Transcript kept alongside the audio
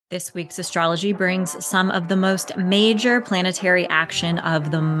This week's astrology brings some of the most major planetary action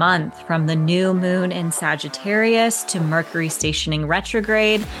of the month, from the new moon in Sagittarius to Mercury stationing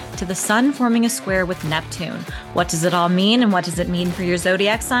retrograde to the sun forming a square with Neptune. What does it all mean, and what does it mean for your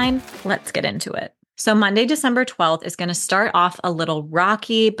zodiac sign? Let's get into it. So Monday, December 12th is going to start off a little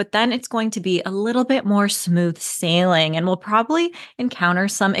rocky, but then it's going to be a little bit more smooth sailing, and we'll probably encounter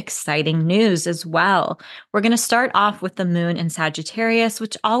some exciting news as well. We're going to start off with the moon in Sagittarius,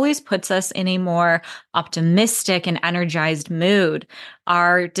 which always puts us in a more optimistic and energized mood.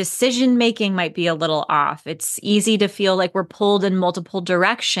 Our decision making might be a little off. It's easy to feel like we're pulled in multiple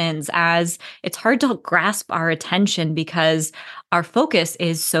directions, as it's hard to grasp our attention because our focus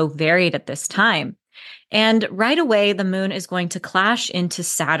is so varied at this time. And right away, the moon is going to clash into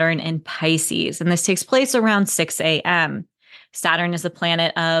Saturn in Pisces, and this takes place around 6 a.m. Saturn is a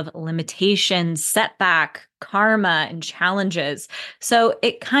planet of limitations, setback, karma, and challenges. So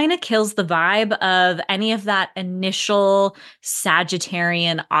it kind of kills the vibe of any of that initial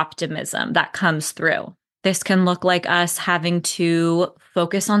Sagittarian optimism that comes through. This can look like us having to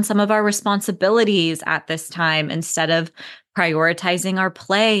focus on some of our responsibilities at this time instead of prioritizing our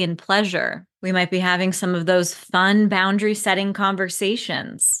play and pleasure. We might be having some of those fun boundary setting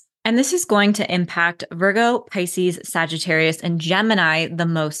conversations. And this is going to impact Virgo, Pisces, Sagittarius, and Gemini the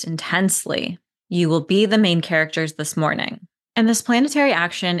most intensely. You will be the main characters this morning. And this planetary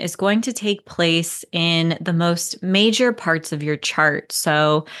action is going to take place in the most major parts of your chart.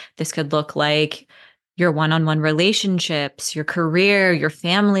 So this could look like your one-on-one relationships, your career, your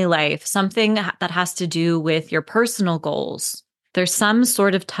family life, something that has to do with your personal goals. There's some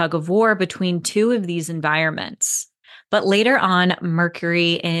sort of tug of war between two of these environments. But later on,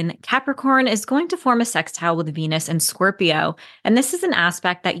 Mercury in Capricorn is going to form a sextile with Venus in Scorpio. And this is an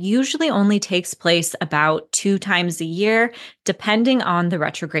aspect that usually only takes place about 2 times a year, depending on the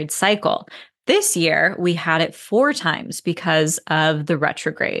retrograde cycle. This year, we had it 4 times because of the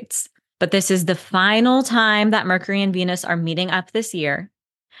retrogrades. But this is the final time that Mercury and Venus are meeting up this year.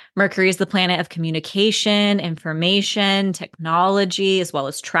 Mercury is the planet of communication, information, technology, as well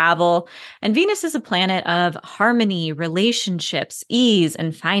as travel. And Venus is a planet of harmony, relationships, ease,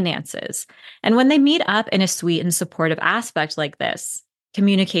 and finances. And when they meet up in a sweet and supportive aspect like this,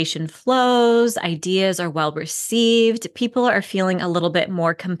 communication flows, ideas are well received, people are feeling a little bit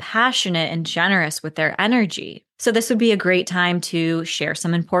more compassionate and generous with their energy. So this would be a great time to share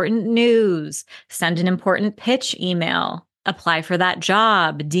some important news, send an important pitch email, apply for that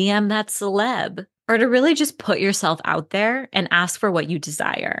job, DM that celeb, or to really just put yourself out there and ask for what you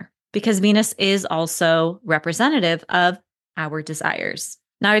desire, because Venus is also representative of our desires.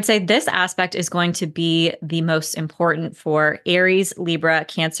 Now, I'd say this aspect is going to be the most important for Aries, Libra,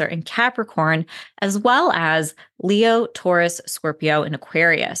 Cancer, and Capricorn, as well as Leo, Taurus, Scorpio, and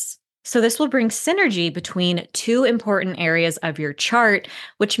Aquarius. So this will bring synergy between 2 important areas of your chart,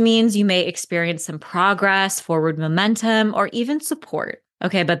 which means you may experience some progress, forward momentum, or even support.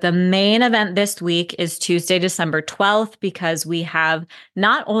 Okay, but the main event this week is Tuesday, December 12th, because we have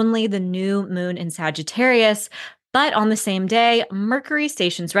not only the new moon in Sagittarius, but on the same day, Mercury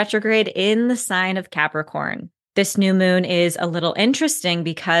stations retrograde in the sign of Capricorn. This new moon is a little interesting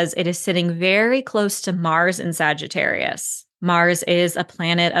because it is sitting very close to Mars in Sagittarius. Mars is a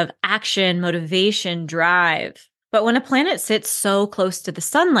planet of action, motivation, drive. But when a planet sits so close to the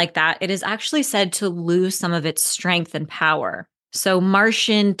sun like that, it is actually said to lose some of its strength and power. So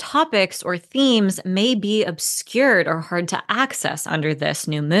Martian topics or themes may be obscured or hard to access under this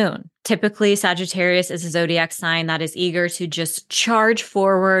new moon. Typically, Sagittarius is a zodiac sign that is eager to just charge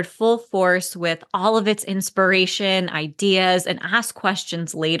forward full force with all of its inspiration, ideas, and ask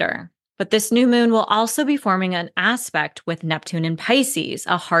questions later. But this new moon will also be forming an aspect with Neptune in Pisces,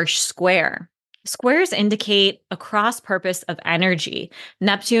 a harsh square. Squares indicate a cross purpose of energy.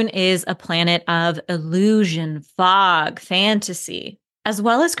 Neptune is a planet of illusion, fog, fantasy, as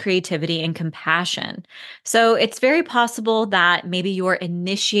well as creativity and compassion. So it's very possible that maybe you're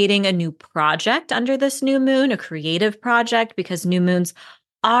initiating a new project under this new moon, a creative project, because new moons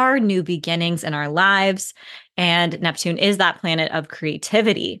are new beginnings in our lives, and Neptune is that planet of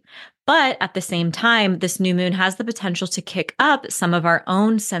creativity. But at the same time, this new moon has the potential to kick up some of our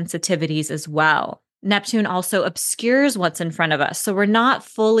own sensitivities as well. Neptune also obscures what's in front of us, so we're not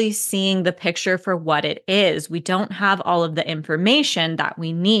fully seeing the picture for what it is. We don't have all of the information that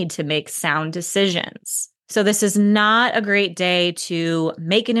we need to make sound decisions. So this is not a great day to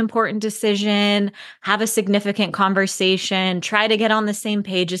make an important decision, have a significant conversation, try to get on the same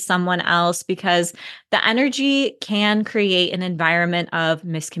page as someone else, because the energy can create an environment of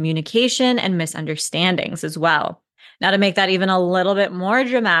miscommunication and misunderstandings as well. Now, to make that even a little bit more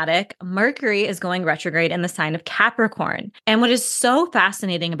dramatic, Mercury is going retrograde in the sign of Capricorn. And what is so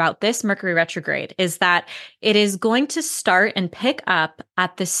fascinating about this Mercury retrograde is that it is going to start and pick up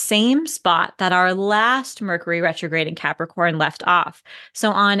at the same spot that our last Mercury retrograde in Capricorn left off.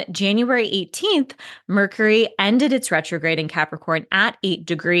 So on January 18th, Mercury ended its retrograde in Capricorn at 8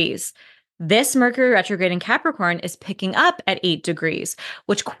 degrees. This Mercury retrograde in Capricorn is picking up at 8 degrees,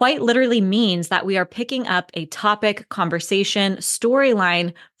 which quite literally means that we are picking up a topic, conversation,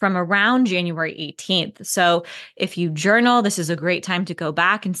 storyline from around January 18th. So if you journal, this is a great time to go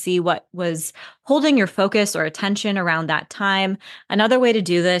back and see what was holding your focus or attention around that time. Another way to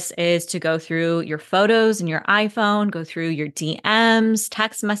do this is to go through your photos in your iPhone, go through your DMs,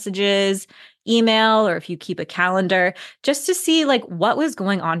 text messages, email, or if you keep a calendar, just to see like what was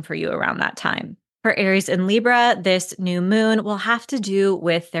going on for you around that time. For Aries and Libra, this new moon will have to do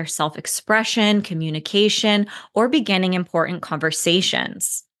with their self-expression, communication, or beginning important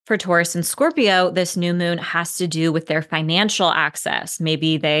conversations. For Taurus and Scorpio, this new moon has to do with their financial access.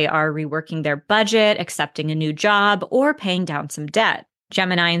 Maybe they are reworking their budget, accepting a new job, or paying down some debt.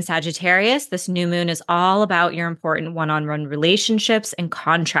 Gemini and Sagittarius, this new moon is all about your important one-on-one relationships and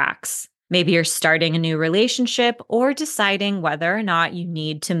contracts. Maybe you're starting a new relationship or deciding whether or not you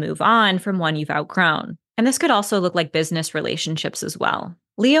need to move on from one you've outgrown. And this could also look like business relationships as well.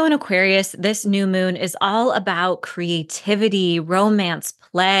 Leo and Aquarius, this new moon is all about creativity, romance,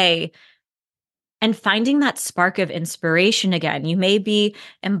 play, and finding that spark of inspiration again. You may be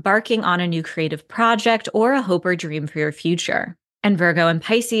embarking on a new creative project or a hope or dream for your future. And Virgo and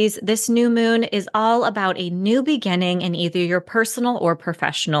Pisces, this new moon is all about a new beginning in either your personal or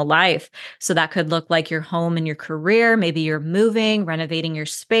professional life. So that could look like your home and your career. Maybe you're moving, renovating your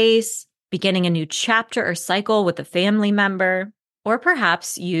space, beginning a new chapter or cycle with a family member. Or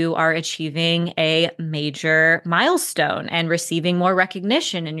perhaps you are achieving a major milestone and receiving more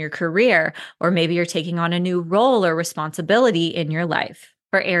recognition in your career. Or maybe you're taking on a new role or responsibility in your life.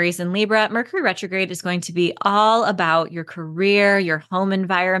 For Aries and Libra, Mercury retrograde is going to be all about your career, your home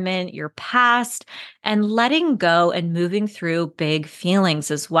environment, your past, and letting go and moving through big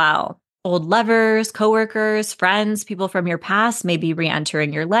feelings as well. Old lovers, coworkers, friends, people from your past may be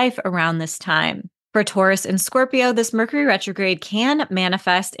re-entering your life around this time. For Taurus and Scorpio, this Mercury retrograde can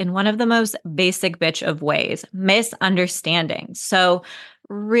manifest in one of the most basic bitch of ways, misunderstandings. So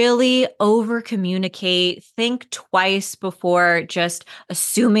really over communicate, think twice before just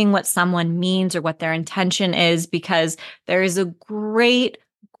assuming what someone means or what their intention is, because there is a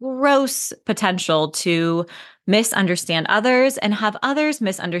gross potential to misunderstand others and have others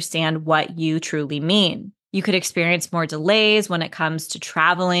misunderstand what you truly mean. You could experience more delays when it comes to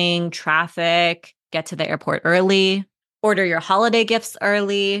traveling, traffic, get to the airport early, order your holiday gifts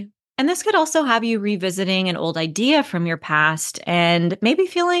early. And this could also have you revisiting an old idea from your past and maybe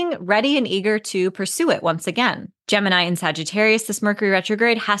feeling ready and eager to pursue it once again. Gemini and Sagittarius, this Mercury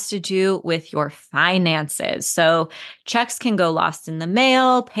retrograde has to do with your finances. So checks can go lost in the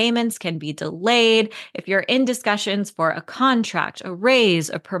mail, payments can be delayed. If you're in discussions for a contract, a raise,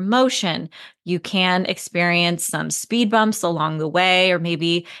 a promotion, you can experience some speed bumps along the way, or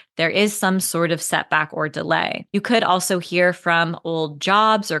maybe there is some sort of setback or delay. You could also hear from old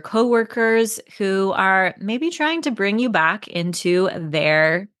jobs or coworkers who are maybe trying to bring you back into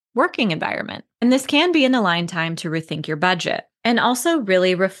their working environment. And this can be an aligned time to rethink your budget and also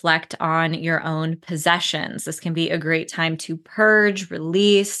really reflect on your own possessions. This can be a great time to purge,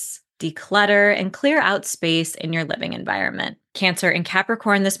 release, declutter, and clear out space in your living environment. Cancer and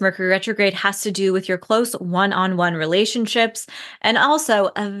Capricorn, this Mercury retrograde has to do with your close one-on-one relationships and also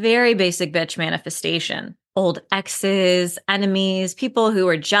a very basic bitch manifestation. Old exes, enemies, people who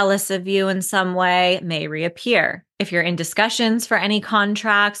are jealous of you in some way may reappear. If you're in discussions for any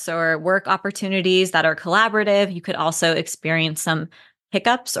contracts or work opportunities that are collaborative, you could also experience some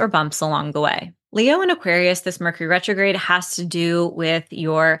hiccups or bumps along the way. Leo and Aquarius, this Mercury retrograde has to do with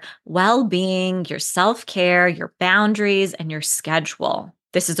your well-being, your self-care, your boundaries, and your schedule.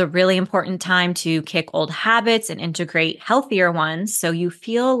 This is a really important time to kick old habits and integrate healthier ones so you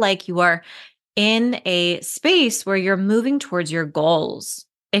feel like you are in a space where you're moving towards your goals.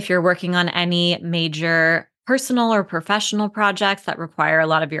 If you're working on any major personal or professional projects that require a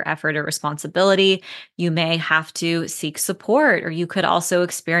lot of your effort or responsibility, you may have to seek support, or you could also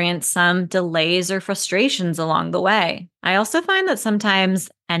experience some delays or frustrations along the way. I also find that sometimes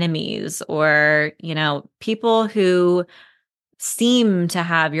enemies or, people who seem to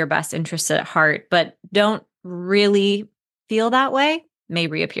have your best interests at heart, but don't really feel that way may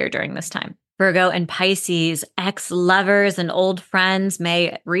reappear during this time. Virgo and Pisces, ex-lovers and old friends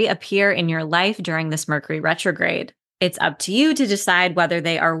may reappear in your life during this Mercury retrograde. It's up to you to decide whether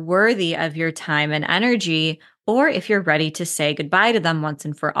they are worthy of your time and energy, or if you're ready to say goodbye to them once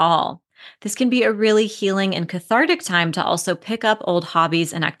and for all. This can be a really healing and cathartic time to also pick up old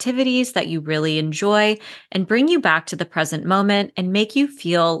hobbies and activities that you really enjoy and bring you back to the present moment and make you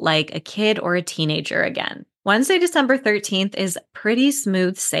feel like a kid or a teenager again. Wednesday, December 13th is pretty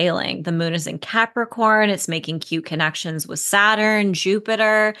smooth sailing. The moon is in Capricorn. It's making cute connections with Saturn,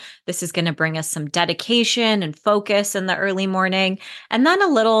 Jupiter. This is going to bring us some dedication and focus in the early morning, and then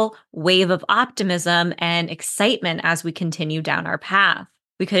a little wave of optimism and excitement as we continue down our path.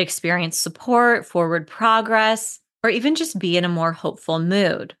 We could experience support, forward progress, or even just be in a more hopeful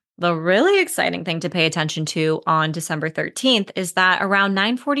mood. The really exciting thing to pay attention to on December 13th is that around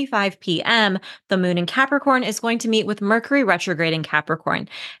 9:45 p.m., the moon in Capricorn is going to meet with Mercury retrograde in Capricorn.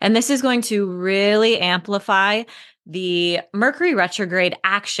 And this is going to really amplify the Mercury retrograde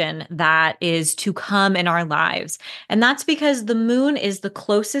action that is to come in our lives. And that's because the moon is the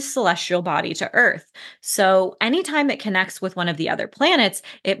closest celestial body to Earth. So anytime it connects with one of the other planets,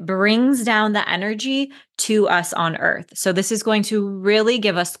 it brings down the energy to us on Earth. So this is going to really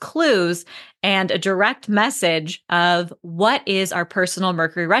give us clues and a direct message of what is our personal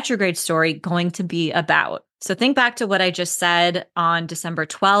Mercury retrograde story going to be about. So think back to what I just said on December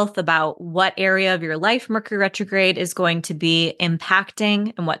 12th about what area of your life Mercury retrograde is going to be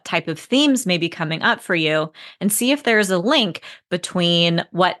impacting and what type of themes may be coming up for you, and see if there's a link between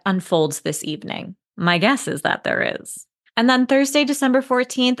what unfolds this evening. My guess is that there is. And then Thursday, December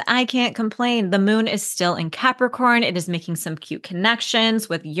 14th, I can't complain. The moon is still in Capricorn. It is making some cute connections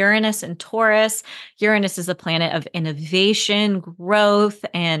with Uranus and Taurus. Uranus is a planet of innovation, growth,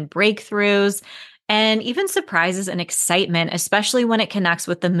 and breakthroughs, and even surprises and excitement, especially when it connects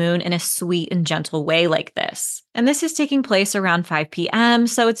with the moon in a sweet and gentle way like this. And this is taking place around 5 p.m.,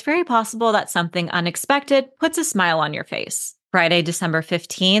 so it's very possible that something unexpected puts a smile on your face. Friday, December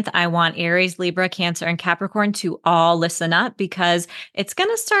 15th, I want Aries, Libra, Cancer, and Capricorn to all listen up because it's going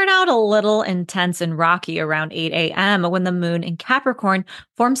to start out a little intense and rocky around 8 a.m. when the moon in Capricorn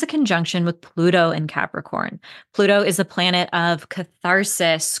forms a conjunction with Pluto in Capricorn. Pluto is a planet of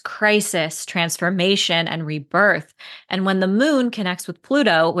catharsis, crisis, transformation, and rebirth. And when the moon connects with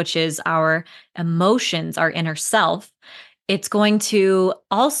Pluto, which is our emotions, our inner self, it's going to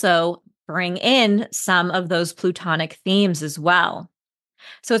also bring in some of those Plutonic themes as well.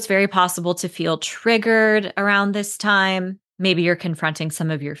 So it's very possible to feel triggered around this time. Maybe you're confronting some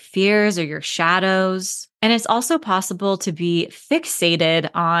of your fears or your shadows. And it's also possible to be fixated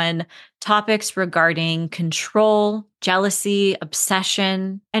on topics regarding control, jealousy,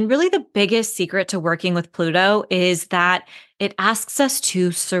 obsession. And really the biggest secret to working with Pluto is that it asks us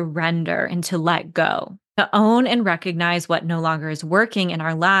to surrender and to let go, to own and recognize what no longer is working in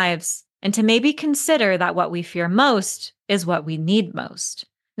our lives, and to maybe consider that what we fear most is what we need most.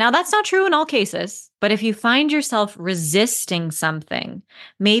 Now, that's not true in all cases, but if you find yourself resisting something,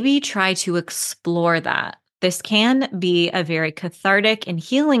 maybe try to explore that. This can be a very cathartic and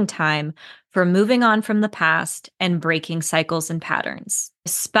healing time for moving on from the past and breaking cycles and patterns,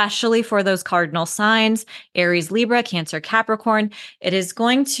 especially for those cardinal signs, Aries, Libra, Cancer, Capricorn. It is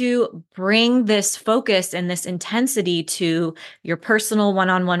going to bring this focus and this intensity to your personal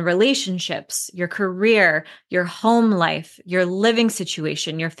one-on-one relationships, your career, your home life, your living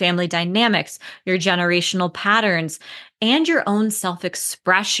situation, your family dynamics, your generational patterns, and your own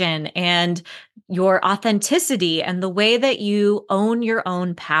self-expression and your authenticity and the way that you own your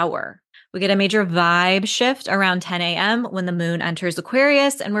own power. We get a major vibe shift around 10 a.m. when the moon enters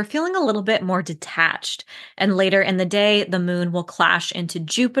Aquarius, and we're feeling a little bit more detached. And later in the day, the moon will clash into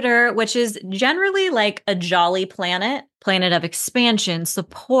Jupiter, which is generally like a jolly planet of expansion,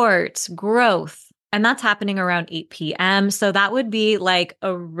 support, growth. And that's happening around 8 p.m. So that would be like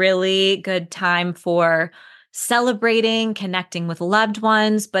a really good time for celebrating, connecting with loved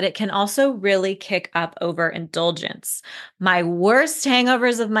ones, but it can also really kick up overindulgence. My worst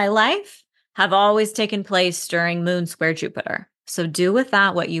hangovers of my life have always taken place during Moon square Jupiter. So do with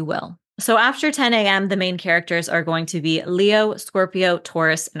that what you will. So after 10 a.m., the main characters are going to be Leo, Scorpio,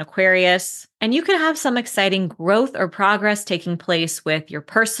 Taurus, and Aquarius. And you could have some exciting growth or progress taking place with your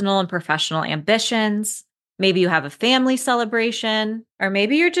personal and professional ambitions. Maybe you have a family celebration, or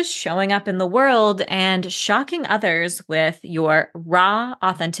maybe you're just showing up in the world and shocking others with your raw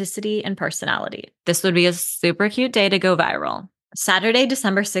authenticity and personality. This would be a super cute day to go viral. Saturday,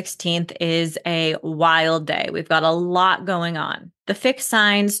 December 16th is a wild day. We've got a lot going on. The fixed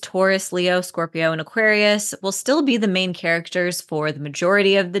signs, Taurus, Leo, Scorpio, and Aquarius, will still be the main characters for the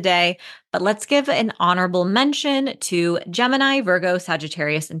majority of the day, but let's give an honorable mention to Gemini, Virgo,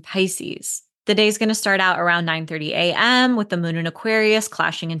 Sagittarius, and Pisces. The day's going to start out around 9:30 a.m. with the moon in Aquarius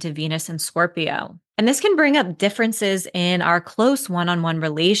clashing into Venus and Scorpio. And this can bring up differences in our close one-on-one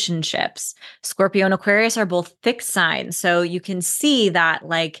relationships. Scorpio and Aquarius are both fixed signs. So you can see that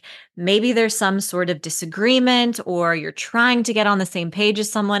like maybe there's some sort of disagreement or you're trying to get on the same page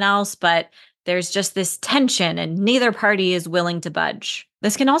as someone else, but there's just this tension and neither party is willing to budge.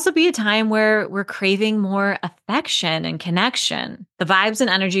 This can also be a time where we're craving more affection and connection. The vibes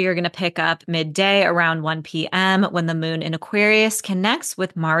and energy are going to pick up midday around 1 p.m. when the moon in Aquarius connects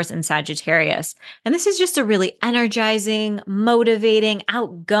with Mars in Sagittarius. And this is just a really energizing, motivating,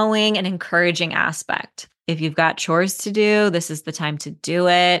 outgoing, and encouraging aspect. If you've got chores to do, this is the time to do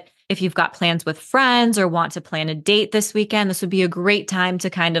it. If you've got plans with friends or want to plan a date this weekend, this would be a great time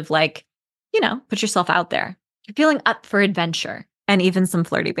to kind of like, put yourself out there. You're feeling up for adventure and even some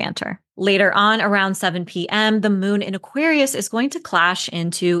flirty banter. Later on, around 7 p.m., the moon in Aquarius is going to clash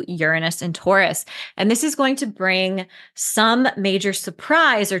into Uranus and Taurus. And this is going to bring some major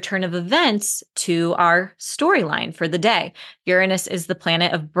surprise or turn of events to our storyline for the day. Uranus is the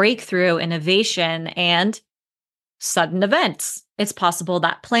planet of breakthrough, innovation, and sudden events. It's possible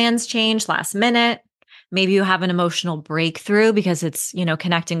that plans change last minute. Maybe you have an emotional breakthrough because it's,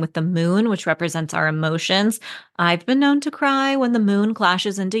 connecting with the moon, which represents our emotions. I've been known to cry when the moon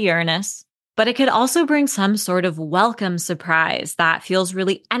clashes into Uranus. But it could also bring some sort of welcome surprise that feels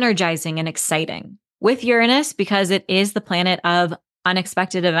really energizing and exciting. With Uranus, because it is the planet of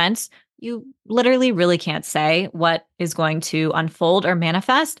unexpected events, you literally really can't say what is going to unfold or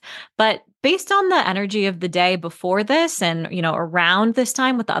manifest. But based on the energy of the day before this and, around this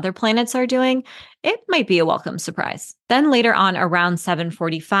time, what the other planets are doing, it might be a welcome surprise. Then later on around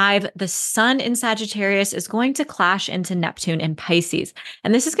 7:45, the sun in Sagittarius is going to clash into Neptune in Pisces.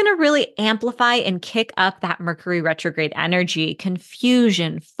 And this is going to really amplify and kick up that Mercury retrograde energy,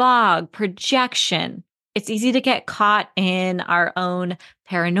 confusion, fog, projection. It's easy to get caught in our own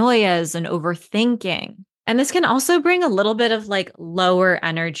paranoias and overthinking. And this can also bring a little bit of like lower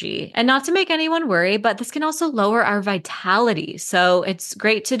energy. And not to make anyone worry, but this can also lower our vitality. So it's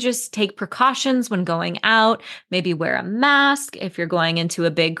great to just take precautions when going out, maybe wear a mask if you're going into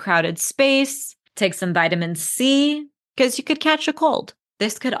a big crowded space, take some vitamin C because you could catch a cold.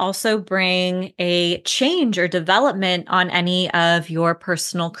 This could also bring a change or development on any of your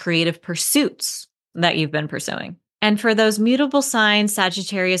personal creative pursuits that you've been pursuing. And for those mutable signs,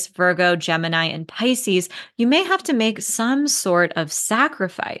 Sagittarius, Virgo, Gemini, and Pisces, you may have to make some sort of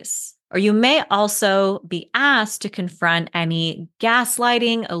sacrifice. Or you may also be asked to confront any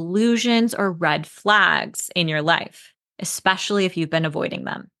gaslighting, illusions, or red flags in your life, especially if you've been avoiding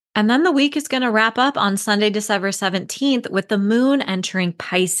them. And then the week is going to wrap up on Sunday, December 17th with the moon entering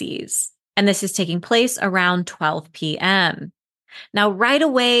Pisces. And this is taking place around 12 p.m. Now, right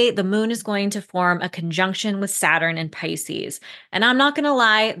away, the moon is going to form a conjunction with Saturn in Pisces. And I'm not going to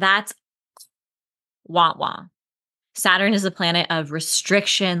lie, that's wah-wah. Saturn is a planet of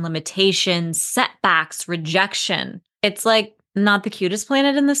restriction, limitations, setbacks, rejection. It's like not the cutest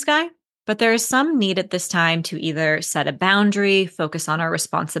planet in the sky, but there is some need at this time to either set a boundary, focus on our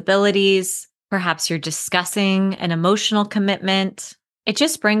responsibilities. Perhaps you're discussing an emotional commitment. It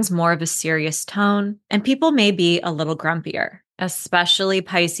just brings more of a serious tone, and people may be a little grumpier, especially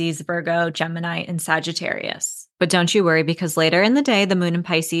Pisces, Virgo, Gemini, and Sagittarius. But don't you worry, because later in the day, the moon in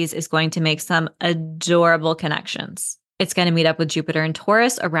Pisces is going to make some adorable connections. It's going to meet up with Jupiter in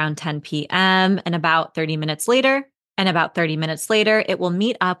Taurus around 10 p.m. and about 30 minutes later. And about 30 minutes later, it will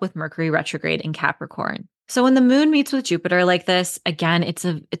meet up with Mercury retrograde in Capricorn. So when the moon meets with Jupiter like this, again, it's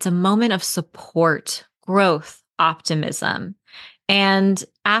a moment of support, growth, optimism. And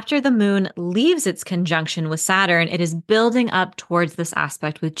after the moon leaves its conjunction with Saturn, it is building up towards this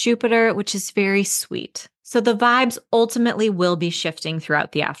aspect with Jupiter, which is very sweet. So the vibes ultimately will be shifting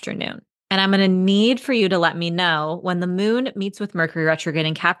throughout the afternoon. And I'm going to need for you to let me know when the moon meets with Mercury retrograde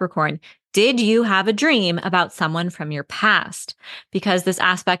in Capricorn, did you have a dream about someone from your past? Because this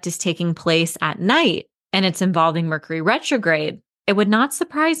aspect is taking place at night and it's involving Mercury retrograde. It would not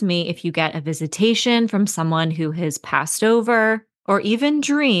surprise me if you get a visitation from someone who has passed over, or even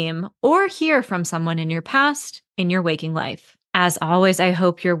dream or hear from someone in your past in your waking life. As always, I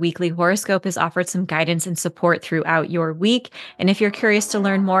hope your weekly horoscope has offered some guidance and support throughout your week. And if you're curious to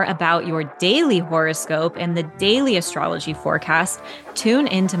learn more about your daily horoscope and the daily astrology forecast, tune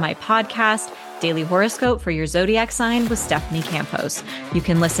into my podcast, Daily Horoscope for Your Zodiac Sign with Stephanie Campos. You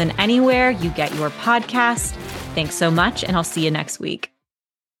can listen anywhere you get your podcast. Thanks so much, and I'll see you next week.